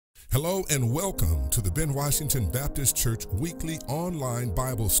Hello and welcome to the Ben Washington Baptist Church weekly online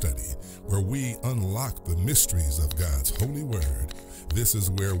Bible study, where we unlock the mysteries of God's holy word. This is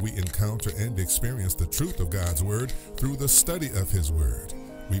where we encounter and experience the truth of God's word through the study of his word.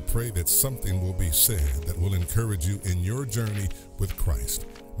 We pray that something will be said that will encourage you in your journey with Christ.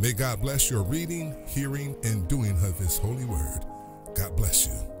 May God bless your reading, hearing, and doing of his holy word. God bless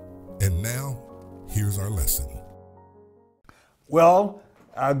you. And now, here's our lesson. Well,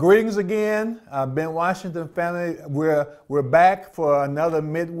 greetings again, Ben Washington family. We're back for another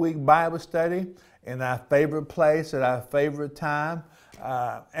midweek Bible study in our favorite place at our favorite time.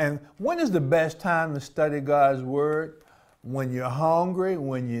 And when is the best time to study God's Word? When you're hungry,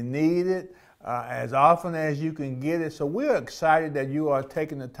 when you need it, as often as you can get it. So we're excited that you are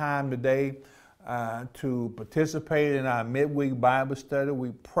taking the time today to participate in our midweek Bible study.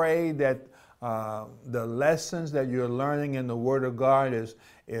 We pray that the lessons that you're learning in the Word of God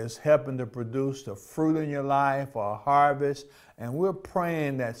is helping to produce the fruit in your life or a harvest. And we're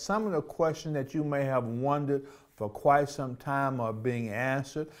praying that some of the questions that you may have wondered for quite some time are being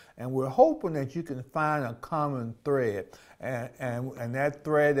answered. And we're hoping that you can find a common thread. And that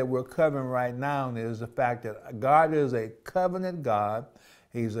thread that we're covering right now is the fact that God is a covenant God.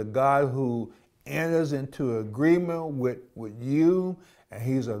 He's a God who enters into agreement with you. And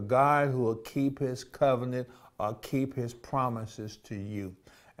he's a God who will keep his covenant or keep his promises to you.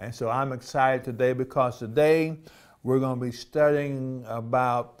 And so I'm excited today because today we're going to be studying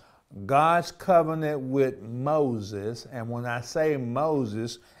about God's covenant with Moses. And when I say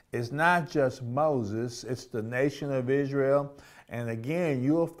Moses, it's not just Moses, it's the nation of Israel. And again,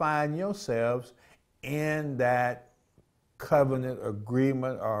 you'll find yourselves in that covenant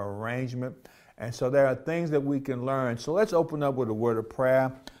agreement or arrangement. And so there are things that we can learn. So let's open up with a word of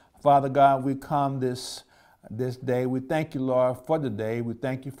prayer. Father God, we come this day. We thank you, Lord, for the day. We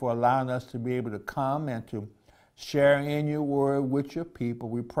thank you for allowing us to be able to come and to share in your word with your people.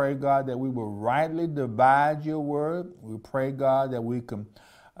 We pray, God, that we will rightly divide your word. We pray, God, that we can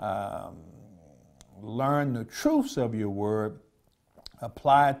learn the truths of your word,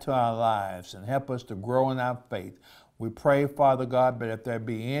 apply it to our lives, and help us to grow in our faith. We pray, Father God, that if there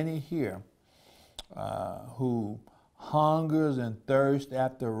be any here who hungers and thirsts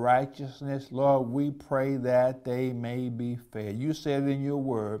after righteousness, Lord, we pray that they may be fed. You said in your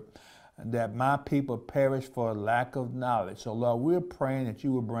word that my people perish for lack of knowledge. So, Lord, we're praying that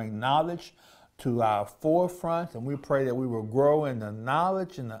you will bring knowledge to our forefront, and we pray that we will grow in the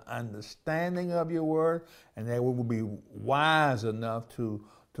knowledge and the understanding of your word, and that we will be wise enough to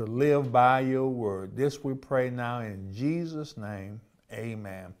live by your word. This we pray now in Jesus' name.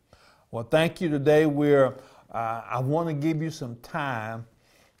 Amen. Well, thank you today. I want to give you some time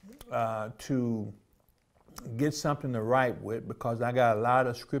to get something to write with because I got a lot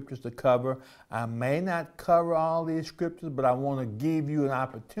of scriptures to cover. I may not cover all these scriptures, but I want to give you an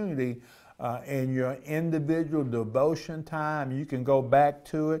opportunity in your individual devotion time. You can go back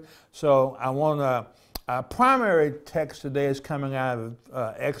to it. So our primary text today is coming out of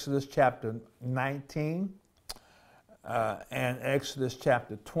Exodus chapter 19 and Exodus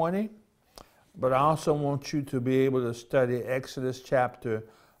chapter 20. But I also want you to be able to study Exodus chapter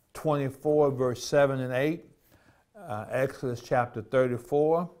 24, verse 7 and 8, Exodus chapter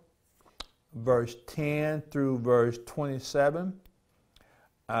 34, verse 10 through verse 27,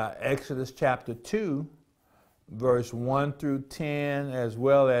 Exodus chapter 2, verse 1 through 10, as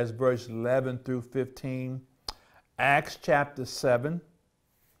well as verse 11 through 15, Acts chapter 7,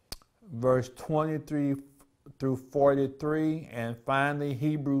 verse 23 through 43, and finally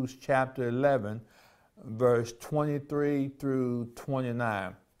Hebrews chapter 11, verse 23 through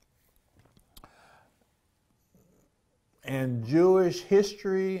 29. In Jewish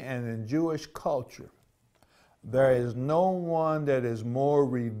history and in Jewish culture, there is no one that is more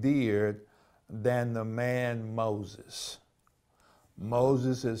revered than the man Moses.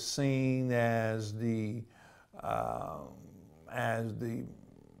 Moses is seen as the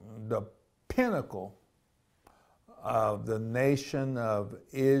pinnacle of the nation of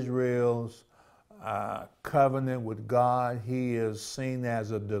Israel's covenant with God. He is seen as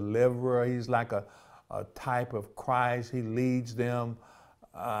a deliverer. He's like a type of Christ. He leads them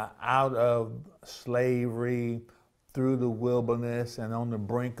out of slavery through the wilderness and on the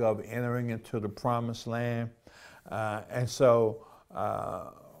brink of entering into the promised land. And so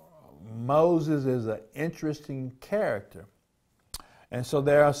Moses is an interesting character. And so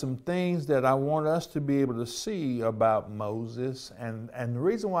there are some things that I want us to be able to see about Moses. And the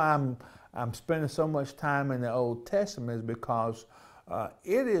reason why I'm spending so much time in the Old Testament is because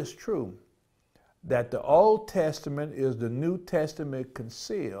it is true that the Old Testament is the New Testament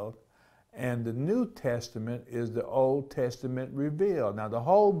concealed, and the New Testament is the Old Testament revealed. Now, the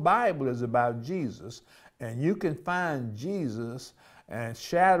whole Bible is about Jesus, and you can find Jesus and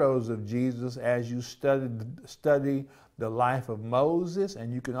shadows of Jesus as you study the life of Moses,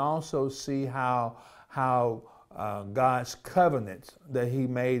 and you can also see how God's covenants that he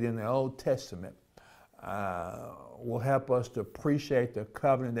made in the Old Testament will help us to appreciate the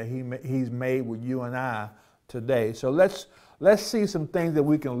covenant that he's made with you and I today. So let's see some things that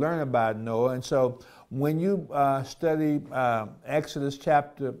we can learn about Noah. And so when you study Exodus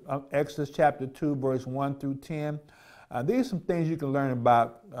chapter 2, verse 1 through 10, these are some things you can learn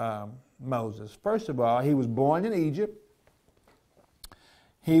about Moses. First of all, he was born in Egypt.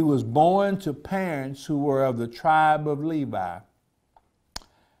 He was born to parents who were of the tribe of Levi.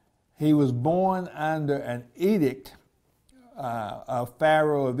 He was born under an edict of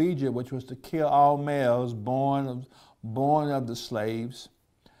Pharaoh of Egypt, which was to kill all males born of the slaves.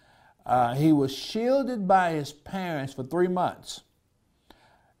 He was shielded by his parents for 3 months.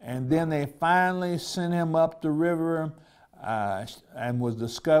 And then they finally sent him up the river and was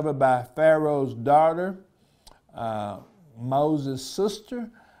discovered by Pharaoh's daughter, Moses' sister,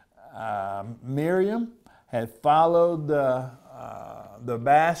 Miriam, had followed the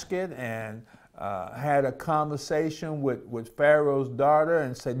basket and had a conversation with Pharaoh's daughter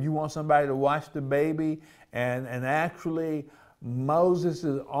and said, "You want somebody to watch the baby?" And actually,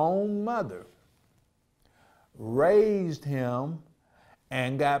 Moses' own mother raised him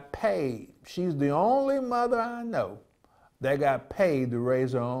and got paid. She's the only mother I know that got paid to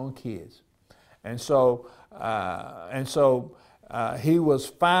raise her own kids. And so he was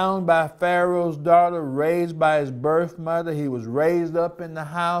found by Pharaoh's daughter, raised by his birth mother. He was raised up in the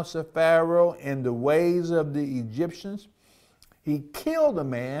house of Pharaoh in the ways of the Egyptians. He killed a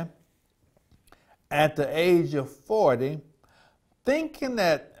man at the age of 40, thinking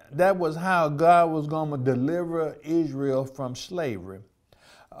that was how God was going to deliver Israel from slavery.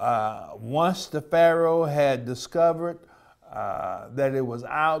 Once the Pharaoh had discovered that it was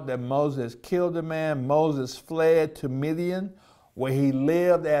out that Moses killed a man, Moses fled to Midian, where he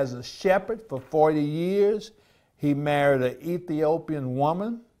lived as a shepherd for 40 years. He married an Ethiopian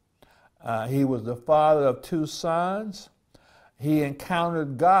woman. He was the father of 2 sons. He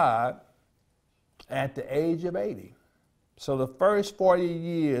encountered God at the age of 80. So the first 40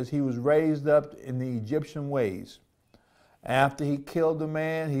 years he was raised up in the Egyptian ways. After he killed the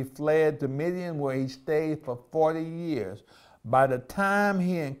man, he fled to Midian, where he stayed for 40 years. By the time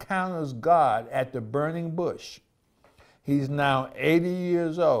he encounters God at the burning bush, he's now 80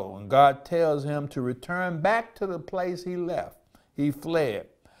 years old, and God tells him to return back to the place he left. He fled,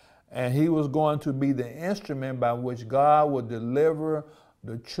 and he was going to be the instrument by which God would deliver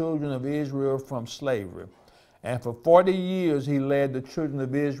the children of Israel from slavery. And for 40 years, he led the children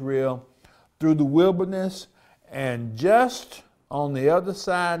of Israel through the wilderness, and just on the other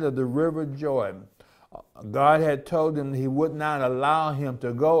side of the river Jordan, God had told him he would not allow him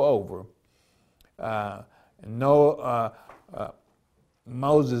to go over.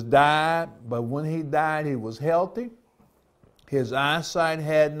 Moses died, but when he died, he was healthy. His eyesight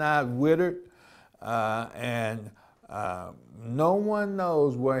had not withered, and no one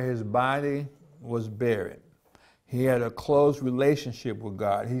knows where his body was buried. He had a close relationship with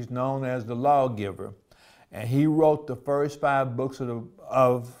God. He's known as the lawgiver, and he wrote the first 5 books of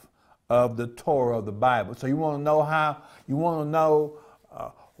the Torah, of the Bible. So you want to know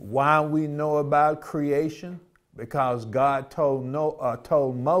why we know about creation? Because God told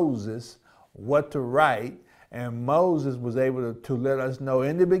Moses what to write, and Moses was able to let us know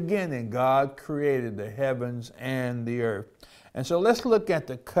in the beginning God created the heavens and the earth. And so let's look at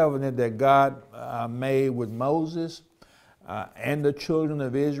the covenant that God made with Moses and the children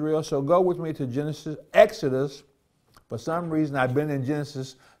of Israel. So go with me to Exodus. For some reason, I've been in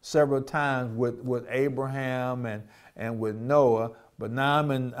Genesis several times with Abraham and with Noah, but now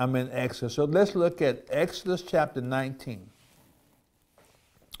I'm in Exodus. So let's look at Exodus chapter 19.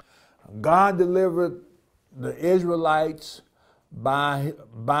 God delivered the Israelites by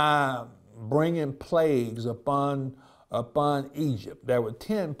bringing plagues upon Egypt. There were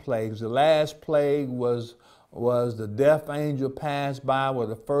 10 plagues. The last plague was the death angel passed by, where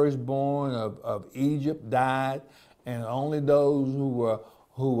the firstborn of Egypt died, and only those who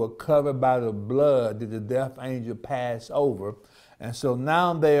were covered by the blood did the death angel pass over. And so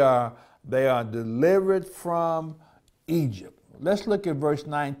now they are delivered from Egypt. Let's look at verse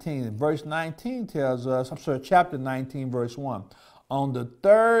 19. Verse 19 tells us, chapter 19, verse 1. On the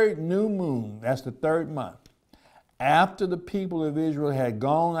 3rd new moon, that's the 3rd month, after the people of Israel had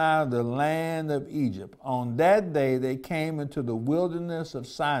gone out of the land of Egypt. On that day they came into the wilderness of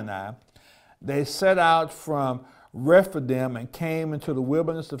Sinai. They set out from Rephidim and came into the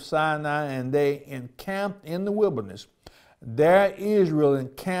wilderness of Sinai, and they encamped in the wilderness. There Israel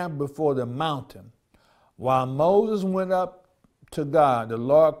encamped before the mountain. While Moses went up to God, the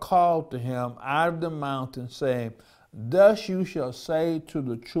Lord called to him out of the mountain, saying, Thus you shall say to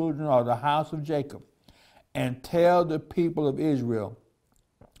the children of the house of Jacob, and tell the people of Israel,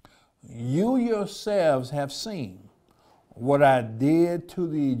 You yourselves have seen what I did to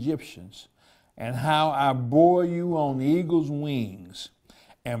the Egyptians, and how I bore you on eagle's wings,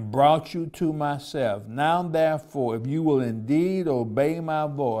 and brought you to myself. Now therefore, if you will indeed obey my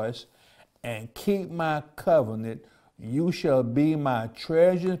voice, and keep my covenant, you shall be my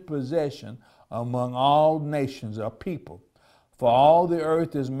treasured possession among all nations or people. For all the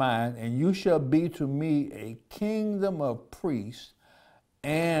earth is mine, and you shall be to me a kingdom of priests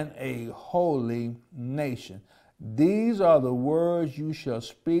and a holy nation. These are the words you shall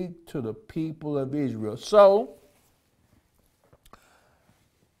speak to the people of Israel. So,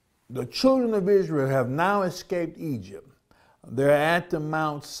 the children of Israel have now escaped Egypt. They're at the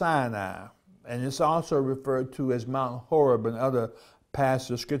Mount Sinai, and it's also referred to as Mount Horeb in other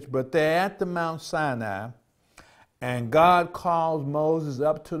passages of Scripture, but they're at the Mount Sinai, and God calls Moses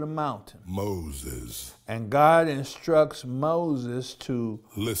up to the mountain. Moses. And God instructs Moses to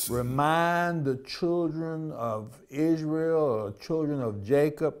Listen. remind the children of Israel or children of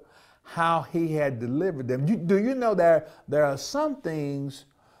Jacob how he had delivered them. Do you know there are some things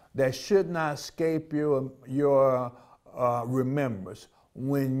that should not escape your remembrance?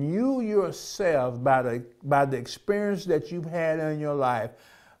 When you yourself, by the experience that you've had in your life,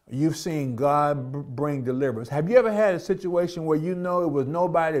 you've seen God bring deliverance. Have you ever had a situation where you know it was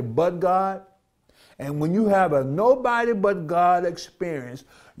nobody but God? And when you have a nobody but God experience,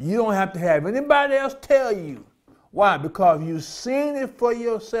 you don't have to have anybody else tell you. Why? Because you've seen it for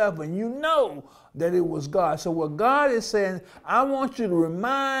yourself and you know that it was God. So what God is saying, I want you to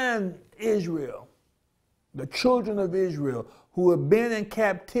remind Israel, the children of Israel, who have been in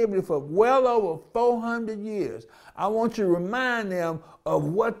captivity for well over 400 years. I want you to remind them of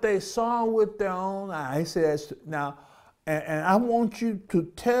what they saw with their own eyes. He says, now, and I want you to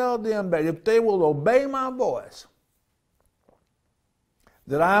tell them that if they will obey my voice,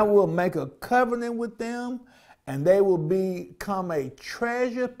 that I will make a covenant with them, and they will become a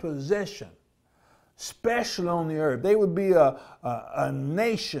treasured possession, special on the earth. They would be a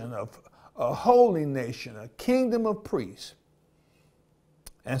nation, a holy nation, a kingdom of priests.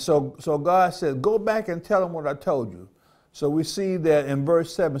 And so God said, go back and tell them what I told you. So we see that in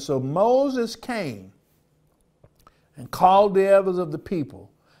verse 7. So Moses came and called the elders of the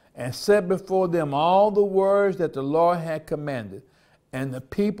people and set before them all the words that the Lord had commanded. And the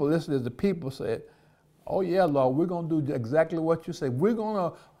people, listen, as the people said, oh yeah, Lord, we're going to do exactly what you say. We're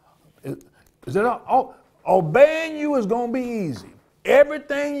going to, obeying you is going to be easy.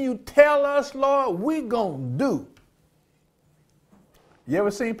 Everything you tell us, Lord, we're going to do. You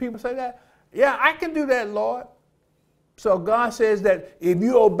ever seen people say that? Yeah, I can do that, Lord. So God says that if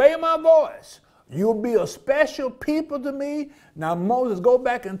you obey my voice, you'll be a special people to me. Now, Moses, go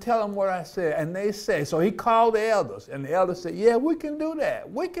back and tell them what I said. And they say, so he called the elders. And the elders said, yeah, we can do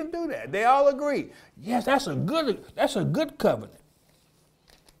that. We can do that. They all agreed. Yes, that's a good covenant.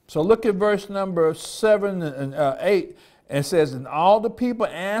 So look at verse number 7 and 8. And it says, and all the people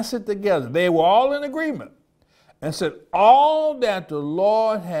answered together. They were all in agreement. And said, all that the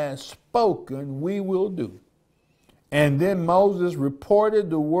Lord has spoken, we will do. And then Moses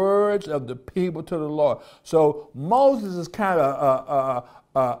reported the words of the people to the Lord. So Moses is kind of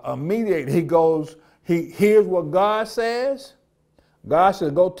a mediator. He goes, he hears what God says. God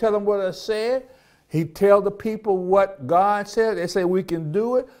said, go tell them what I said. He tells the people what God said. They say, we can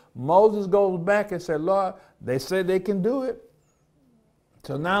do it. Moses goes back and said, Lord, they said they can do it.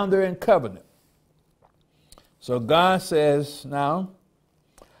 So now they're in covenant. So God says, now,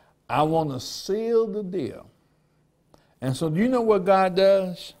 I want to seal the deal. And so do you know what God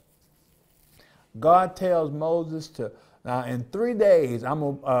does? God tells Moses to, now in 3 days, I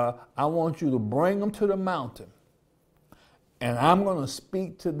want you to bring them to the mountain. And I'm going to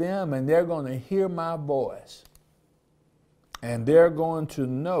speak to them, and they're going to hear my voice. And they're going to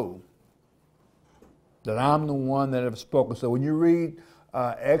know that I'm the one that have spoken. So when you read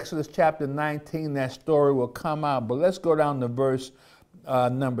Exodus chapter 19, that story will come out. But let's go down to verse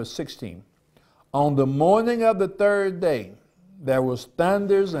number 16. On the morning of the 3rd day, there was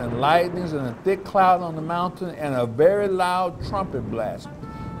thunders and lightnings and a thick cloud on the mountain and a very loud trumpet blast,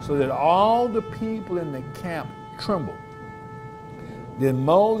 so that all the people in the camp trembled. Then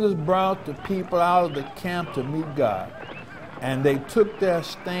Moses brought the people out of the camp to meet God, and they took their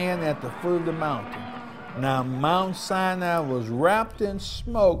stand at the foot of the mountain. Now Mount Sinai was wrapped in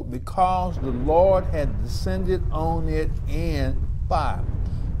smoke because the Lord had descended on it in fire.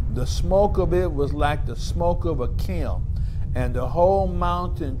 The smoke of it was like the smoke of a kiln, and the whole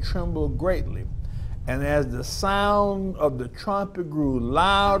mountain trembled greatly. And as the sound of the trumpet grew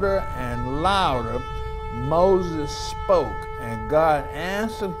louder and louder, Moses spoke, and God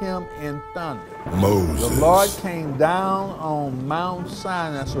answered him in thunder. Moses. The Lord came down on Mount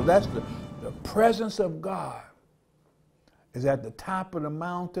Sinai. So that's the presence of God is at the top of the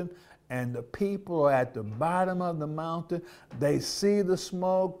mountain, and the people are at the bottom of the mountain. They see the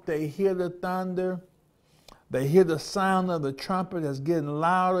smoke, they hear the thunder, they hear the sound of the trumpet that's getting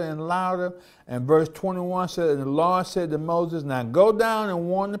louder and louder. And verse 21 says, and the Lord said to Moses, now go down and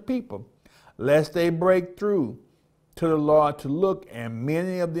warn the people, lest they break through to the Lord to look, and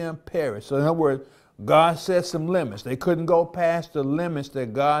many of them perish. So in other words, God set some limits. They couldn't go past the limits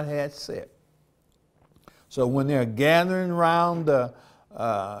that God had set. So when they're gathering around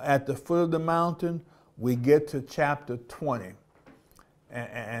at the foot of the mountain, we get to chapter 20.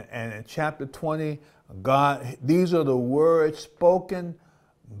 And in chapter 20, these are the words spoken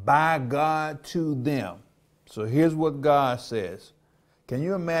by God to them. So here's what God says. Can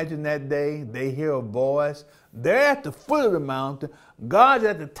you imagine that day? They hear a voice. They're at the foot of the mountain. God's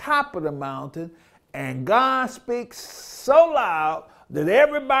at the top of the mountain. And God speaks so loud that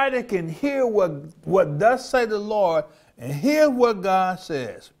everybody can hear what thus say the Lord. And here's what God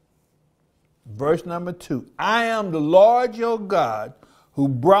says. Verse number 2. I am the Lord your God, who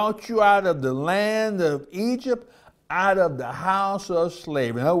brought you out of the land of Egypt, out of the house of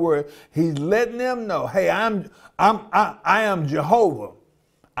slavery. In other words, he's letting them know, hey, I am Jehovah.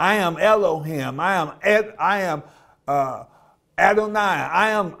 I am Elohim. I am Adonai.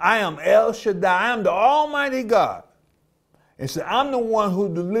 I am El Shaddai. I am the Almighty God. And so I'm the one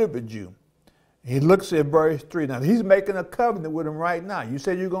who delivered you. He looks at verse 3. Now he's making a covenant with him right now. You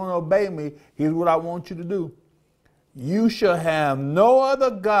said you're going to obey me. Here's what I want you to do. You shall have no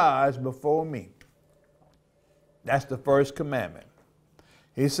other gods before me. That's the first commandment.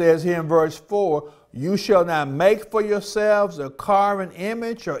 He says here in verse 4, you shall not make for yourselves a carven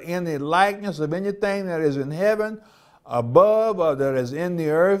image or any likeness of anything that is in heaven above, or that is in the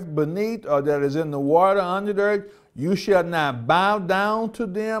earth beneath, or that is in the water under the earth. You shall not bow down to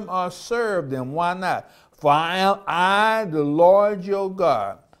them or serve them. Why not? For I, the Lord your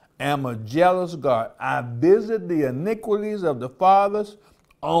God, am a jealous God. I visit the iniquities of the fathers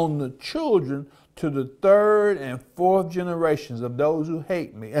on the children to the third and fourth generations of those who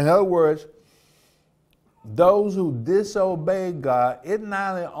hate me. In other words, those who disobey God, it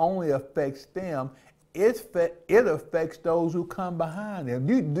not only affects them, it affects those who come behind them.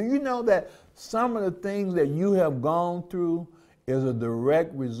 Do you know that some of the things that you have gone through is a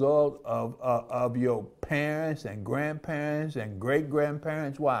direct result of your parents and grandparents and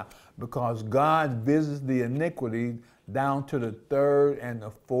great-grandparents? Why? Because God visits the iniquity down to the third and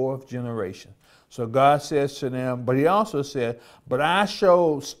the fourth generation. So God says to them, but he also said, but I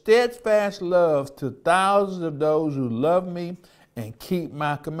show steadfast love to thousands of those who love me and keep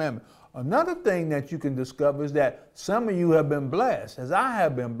my commandment. Another thing that you can discover is that some of you have been blessed, as I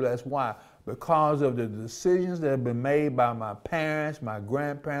have been blessed. Why? Because of the decisions that have been made by my parents, my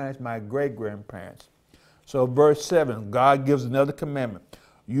grandparents, my great-grandparents. So verse 7, God gives another commandment.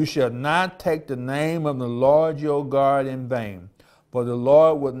 You shall not take the name of the Lord your God in vain, for the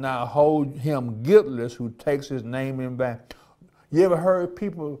Lord would not hold him guiltless who takes his name in vain. You ever heard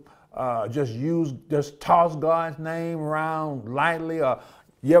people just toss God's name around lightly? Or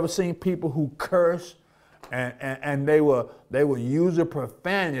you ever seen people who curse and they will use a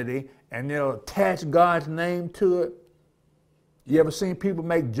profanity and they'll attach God's name to it? You ever seen people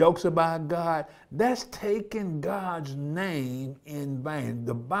make jokes about God? That's taking God's name in vain.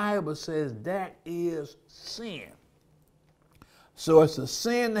 The Bible says that is sin. So it's a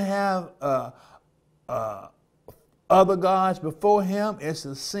sin to have other gods before him. It's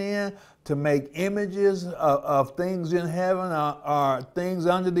a sin to make images of things in heaven or things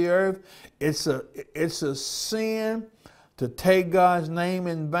under the earth. It's a sin to take God's name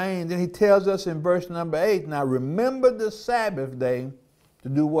in vain. Then he tells us in verse number 8, now remember the Sabbath day to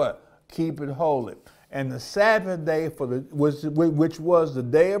do what? Keep it holy. And the Sabbath day which was the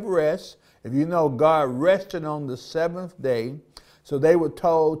day of rest. If you know, God rested on the seventh day. So they were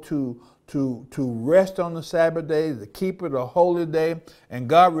told to rest on the Sabbath day, to keep it a holy day. And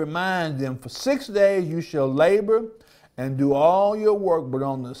God reminds them, for 6 days you shall labor and do all your work, but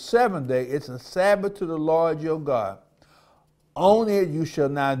on the seventh day it's a Sabbath to the Lord your God. On it you shall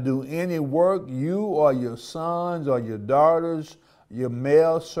not do any work, you or your sons or your daughters, your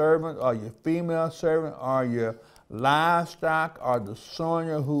male servant or your female servant, or your livestock, or the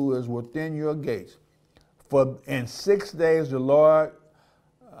sojourner who is within your gates. For in 6 days the Lord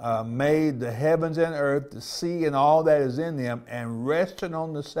made the heavens and earth, the sea and all that is in them, and rested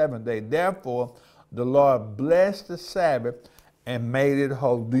on the seventh day. Therefore the Lord blessed the Sabbath and made it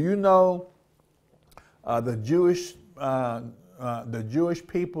holy. Do you know the Jewish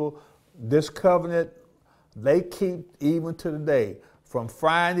people, this covenant, they keep even to the day. From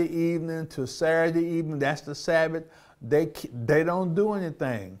Friday evening to Saturday evening, that's the Sabbath. They don't do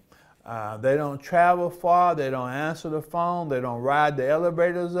anything. They don't travel far. They don't answer the phone. They don't ride the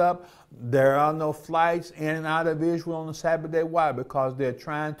elevators up. There are no flights in and out of Israel on the Sabbath day. Why? Because they're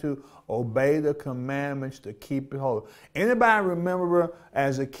trying to obey the commandments to keep it holy. Anybody remember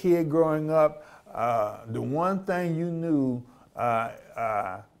as a kid growing up, the one thing you knew,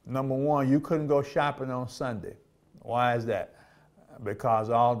 number one, you couldn't go shopping on Sunday. Why is that? Because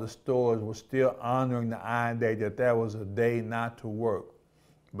all the stores were still honoring the idea that there was a day not to work.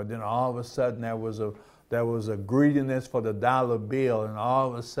 But then all of a sudden there was a greediness for the dollar bill, and all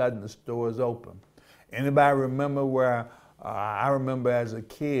of a sudden the stores open. Anybody remember where I remember as a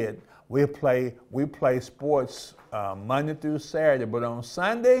kid we play sports Monday through Saturday, but on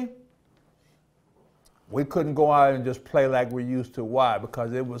Sunday we couldn't go out and just play like we used to. Why?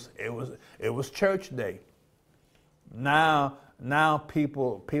 Because it was church day. Now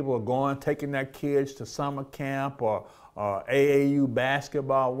people are going, taking their kids to summer camp or AAU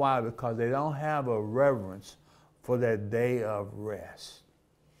basketball. Why? Because they don't have a reverence for that day of rest.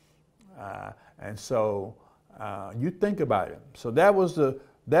 And so you think about it. So that was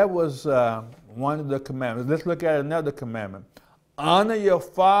one of the commandments. Let's look at another commandment. Honor your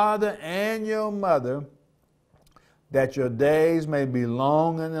father and your mother, that your days may be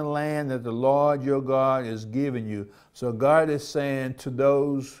long in the land that the Lord your God is giving you. So God is saying to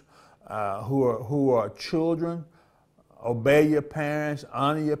those who are children, obey your parents,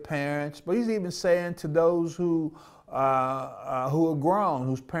 honor your parents. But he's even saying to those who are grown,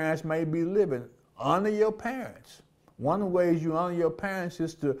 whose parents may be living, honor your parents. One of the ways you honor your parents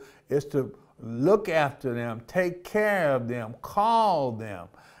is to look after them, take care of them, call them.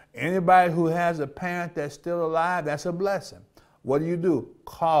 Anybody who has a parent that's still alive, that's a blessing. What do?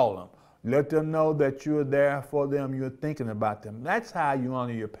 Call them. Let them know that you're there for them, you're thinking about them. That's how you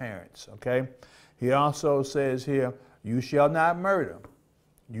honor your parents, okay? He also says here, you shall not murder.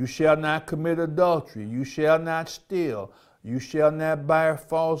 You shall not commit adultery. You shall not steal. You shall not bear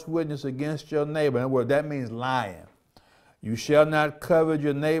false witness against your neighbor. In other words, that means lying. You shall not covet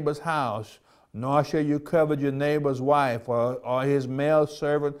your neighbor's house, nor shall you covet your neighbor's wife or his male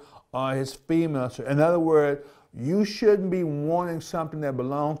servant or his female servant. In other words, you shouldn't be wanting something that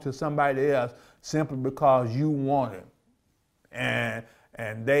belongs to somebody else simply because you want it.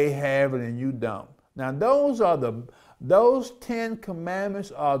 And they have it and you don't. Now those 10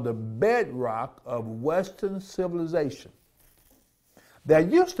 commandments are the bedrock of Western civilization. There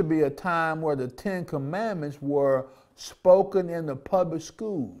used to be a time where the 10 commandments were spoken in the public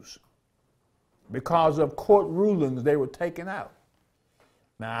schools. Because of court rulings, they were taken out.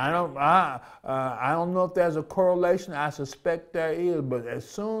 Now, I don't know if there's a correlation. I suspect there is. But as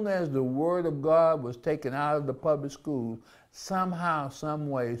soon as the Word of God was taken out of the public schools, somehow, some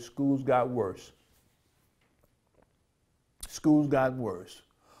way, schools got worse. Schools got worse.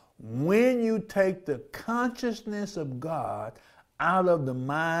 When you take the consciousness of God out of the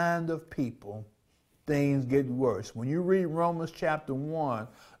mind of people, things get worse. When you read Romans chapter 1,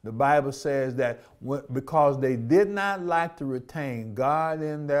 the Bible says that because they did not like to retain God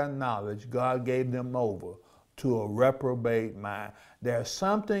in their knowledge, God gave them over to a reprobate mind. There's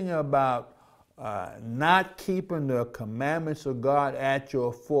something about not keeping the commandments of God at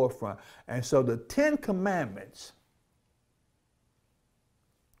your forefront. And so the 10 commandments,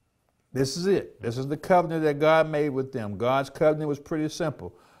 this is it. This is the covenant that God made with them. God's covenant was pretty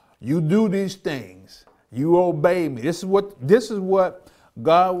simple. You do these things. You obey me. This is what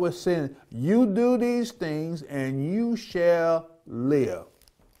God was saying. You do these things and you shall live.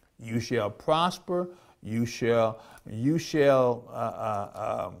 You shall prosper. You shall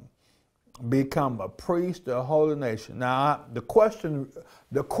become a priest, a holy nation. Now, the question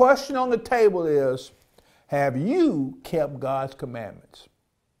on the table is, have you kept God's commandments?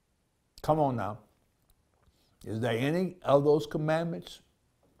 Come on now. Is there any of those commandments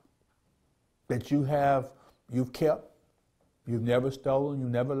that you've kept? You've never stolen, you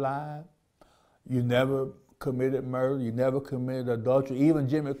never lied, you never committed murder. You never committed adultery. Even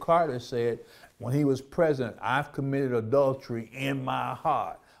Jimmy Carter said when he was president, I've committed adultery in my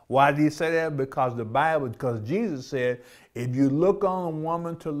heart. Why did he say that? Because because Jesus said, if you look on a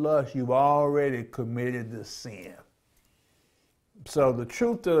woman to lust, you've already committed the sin. So the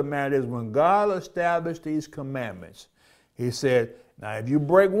truth of the matter is, when God established these commandments, he said, now if you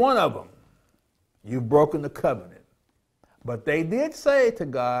break one of them, you've broken the covenant. But they did say to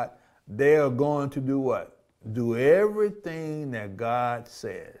God, they are going to do what? Do everything that God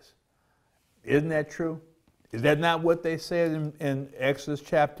says. Isn't that true? Is that not what they said in Exodus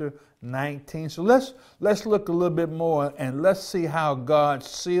chapter 19? So let's look a little bit more and let's see how God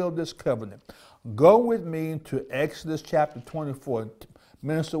sealed this covenant. Go with me to Exodus chapter 24.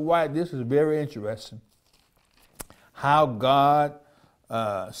 Minister White, this is very interesting. How God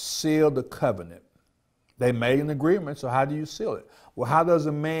sealed the covenant. They made an agreement, so how do you seal it? Well, how does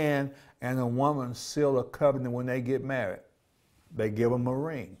a man and a woman seal a covenant when they get married? They give them a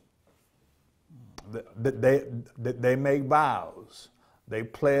ring. They make vows. They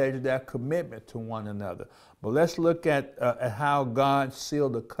pledge their commitment to one another. But let's look at how God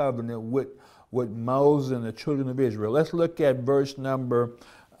sealed the covenant with Moses and the children of Israel. Let's look at verse number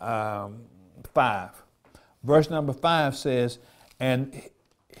 5. Verse number 5 says, and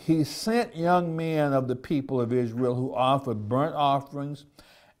he sent young men of the people of Israel who offered burnt offerings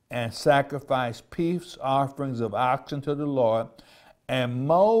and sacrificed peace offerings of oxen to the Lord. And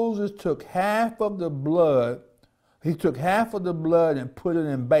Moses took half of the blood. He took half of the blood and put it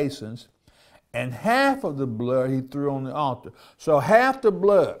in basins, and half of the blood he threw on the altar. So half the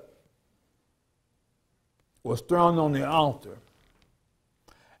blood was thrown on the altar,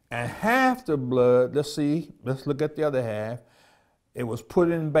 and half the blood, let's look at the other half, it was put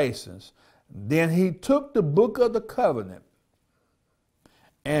in basins. Then he took the book of the covenant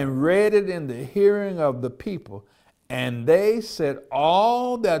and read it in the hearing of the people. And they said,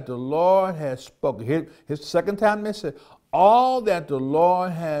 all that the Lord has spoken. Here's the second time they said, all that the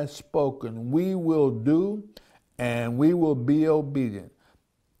Lord has spoken, we will do, and we will be obedient.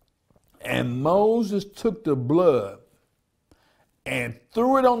 And Moses took the blood and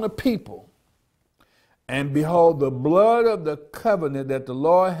threw it on the people. And behold, the blood of the covenant that the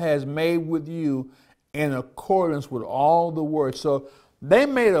Lord has made with you in accordance with all the words. So they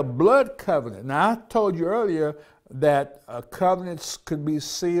made a blood covenant. Now, I told you earlier that covenants could be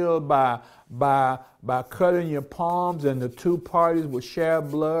sealed by cutting your palms, and the two parties would share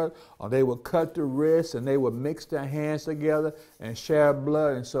blood, or they would cut the wrists and they would mix their hands together and share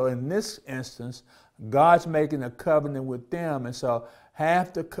blood. And so in this instance, God's making a covenant with them, and so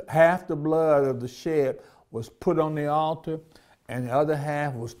half the blood of the shed was put on the altar, and the other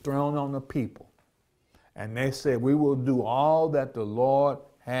half was thrown on the people. And they said, we will do all that the Lord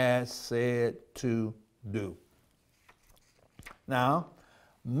has said to do. Now,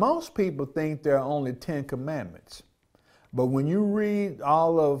 most people think there are only 10 commandments. But when you read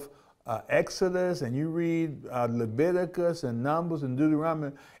all of Exodus and you read Leviticus and Numbers and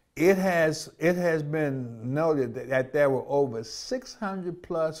Deuteronomy, it has been noted that there were over 600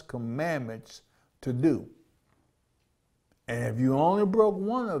 plus commandments to do. And if you only broke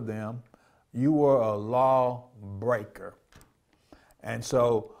one of them, you were a law breaker. And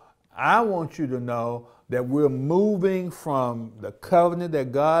so I want you to know that we're moving from the covenant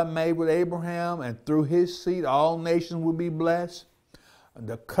that God made with Abraham, and through his seed all nations will be blessed.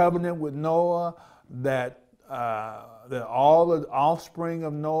 The covenant with Noah that all the offspring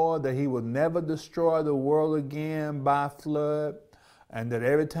of Noah, that he would never destroy the world again by flood, and that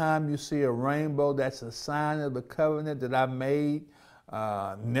every time you see a rainbow, that's a sign of the covenant that I made.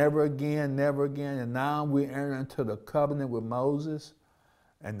 Never again, never again. And now we enter into the covenant with Moses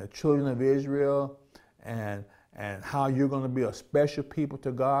and the children of Israel, and how you're going to be a special people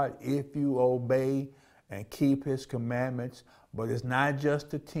to God if you obey and keep his commandments. But it's not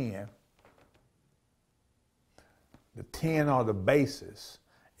just the 10. The 10 are the basis.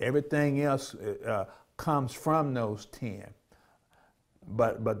 Everything else comes from those 10.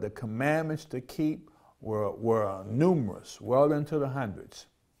 But the commandments to keep were numerous, well into the hundreds.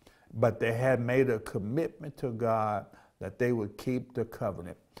 But they had made a commitment to God that they would keep the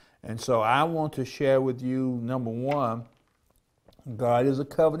covenant. And so I want to share with you, number one, God is a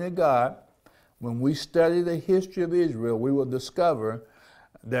covenant God. When we study the history of Israel, we will discover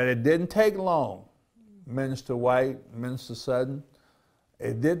that it didn't take long, Minister White, Minister Sutton,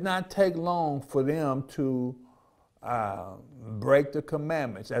 it did not take long for them to break the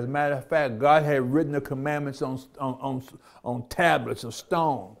commandments. As a matter of fact, God had written the commandments on tablets of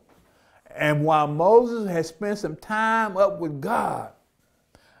stone. And while Moses had spent some time up with God,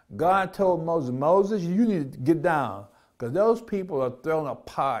 God told Moses, Moses, you need to get down because those people are throwing a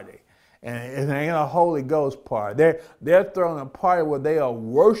party. And it ain't a Holy Ghost party. They're throwing a party where they are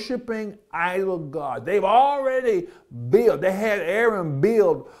worshiping idol gods. They've already built, they had Aaron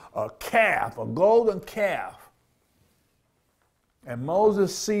build a calf, a golden calf. And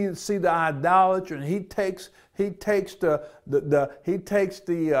Moses see the idolatry, and he takes the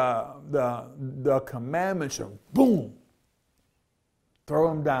commandments and boom, throw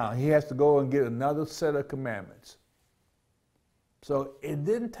them down. He has to go and get another set of commandments. So it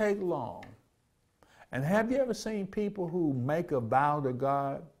didn't take long. And have you ever seen people who make a vow to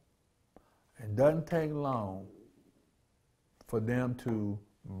God? It doesn't take long for them to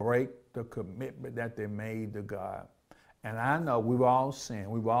break the commitment that they made to God. And I know we've all sinned.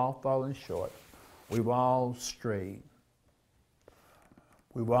 We've all fallen short. We've all strayed.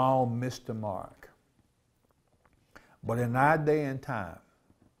 We've all missed the mark. But in our day and time,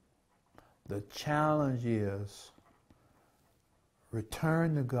 the challenge is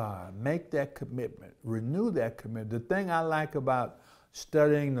return to God, make that commitment, renew that commitment. The thing I like about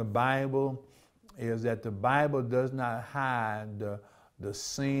studying the Bible is that the Bible does not hide the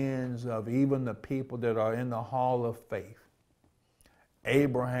sins of even the people that are in the hall of faith.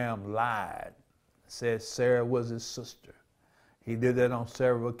 Abraham lied, said Sarah was his sister. He did that on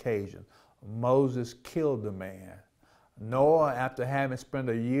several occasions. Moses killed a man. Noah, after having spent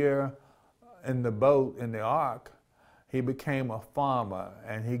a year in the boat, in the ark, he became a farmer,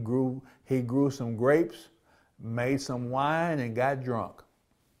 and he grew some grapes, made some wine, and got drunk.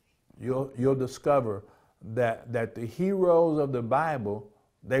 You'll discover that the heroes of the Bible,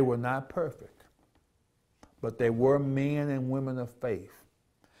 they were not perfect, but they were men and women of faith.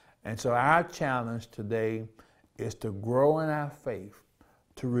 And so our challenge today is to grow in our faith,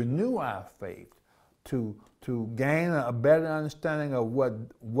 to renew our faith, to gain a better understanding of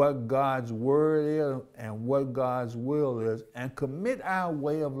what God's word is and what God's will is, and commit our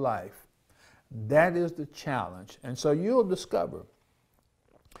way of life. That is the challenge. And so you'll discover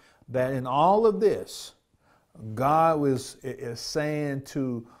that in all of this, God is saying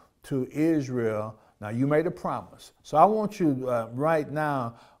to Israel, now you made a promise. So I want you right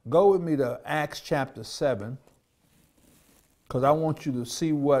now, go with me to Acts chapter 7, because I want you to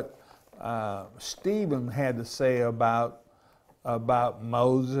see what Stephen had to say about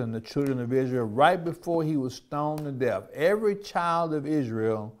Moses and the children of Israel right before he was stoned to death. Every child of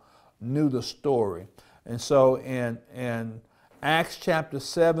Israel knew the story. And so in Acts chapter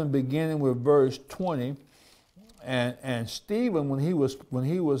 7, beginning with verse 20, and Stephen, when he was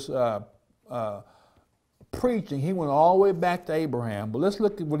preaching, he went all the way back to Abraham. But let's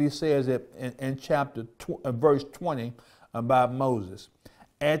look at what he says in verse 20 about Moses.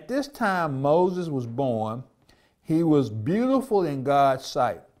 At this time Moses was born. He was beautiful in God's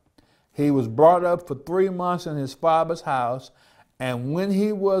sight. He was brought up for 3 months in his father's house, and when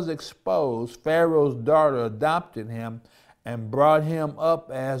he was exposed, Pharaoh's daughter adopted him and brought him up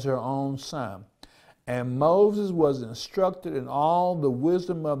as her own son. And Moses was instructed in all the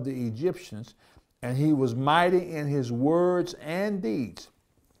wisdom of the Egyptians, and he was mighty in his words and deeds.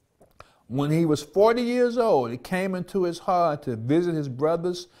 When he was 40 years old, it came into his heart to visit his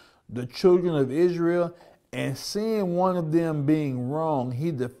brothers, the children of Israel, and seeing one of them being wronged,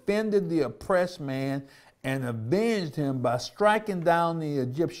 he defended the oppressed man and avenged him by striking down the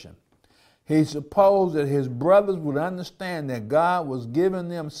Egyptian. He supposed that his brothers would understand that God was giving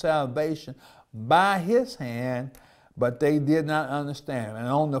them salvation by his hand, but they did not understand. And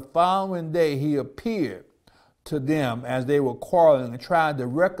on the following day he appeared to them as they were quarreling and tried to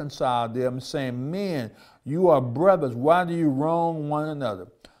reconcile them, saying, "Men, you are brothers. Why do you wrong one another?"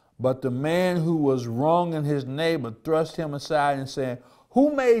 But the man who was wronging his neighbor thrust him aside and said,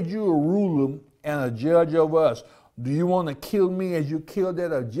 "Who made you a ruler and a judge over us? Do you want to kill me as you killed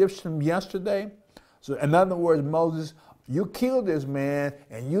that Egyptian yesterday?" So in other words, Moses, you killed this man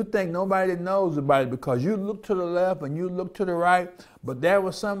and you think nobody knows about it because you look to the left and you look to the right, but there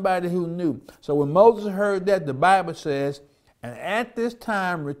was somebody who knew. So when Moses heard that, the Bible says, and at this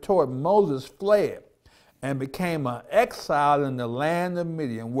time retort, Moses fled and became an exile in the land of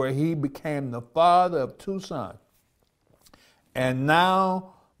Midian, where he became the father of 2 sons. And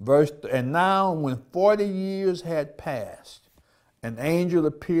now when 40 years had passed, an angel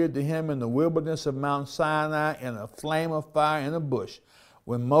appeared to him in the wilderness of Mount Sinai in a flame of fire in a bush.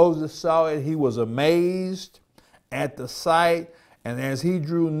 When Moses saw it, he was amazed at the sight, and as he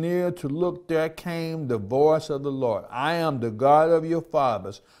drew near to look, there came the voice of the Lord. "I am the God of your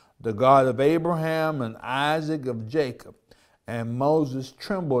fathers, the God of Abraham and Isaac of Jacob." And Moses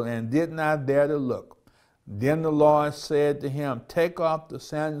trembled and did not dare to look. Then the Lord said to him, take off the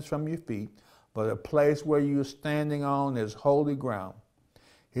sandals from your feet, for the place where you are standing on is holy ground.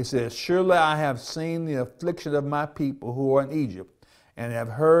 He says, surely I have seen the affliction of my people who are in Egypt, and have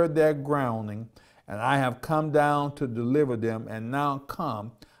heard their groaning, and I have come down to deliver them, and now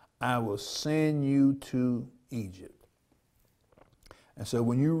come, I will send you to Egypt. And so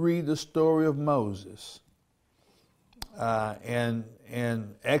when you read the story of Moses in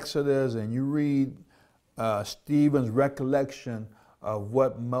Exodus, and you read Stephen's recollection of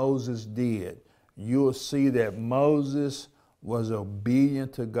what Moses did, you'll see that Moses was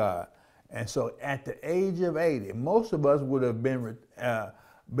obedient to God. And so at the age of 80, most of us would have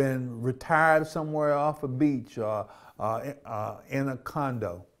been retired somewhere off a beach or in a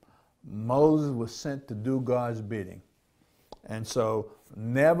condo. Moses was sent to do God's bidding. And so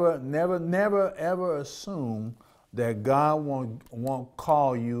never, ever assume that God won't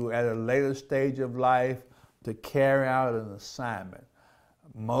call you at a later stage of life to carry out an assignment.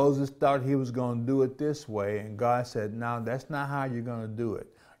 Moses thought he was going to do it this way, and God said, no, that's not how you're going to do it.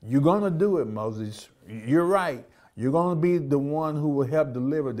 You're going to do it, Moses. You're right. You're going to be the one who will help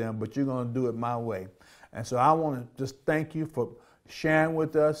deliver them, but you're going to do it my way. And so I want to just thank you for sharing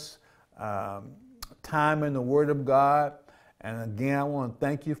with us time in the Word of God. And again, I want to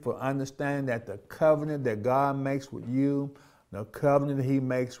thank you for understanding that the covenant that God makes with you, the covenant that he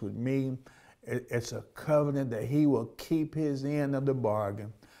makes with me, it's a covenant that he will keep his end of the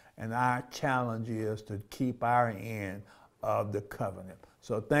bargain. And our challenge is to keep our end of the covenant.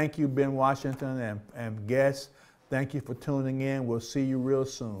 So thank you, Ben Washington, and guests. Thank you for tuning in. We'll see you real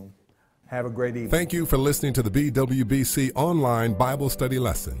soon. Have a great evening. Thank you for listening to the BWBC online Bible study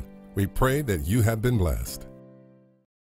lesson. We pray that you have been blessed.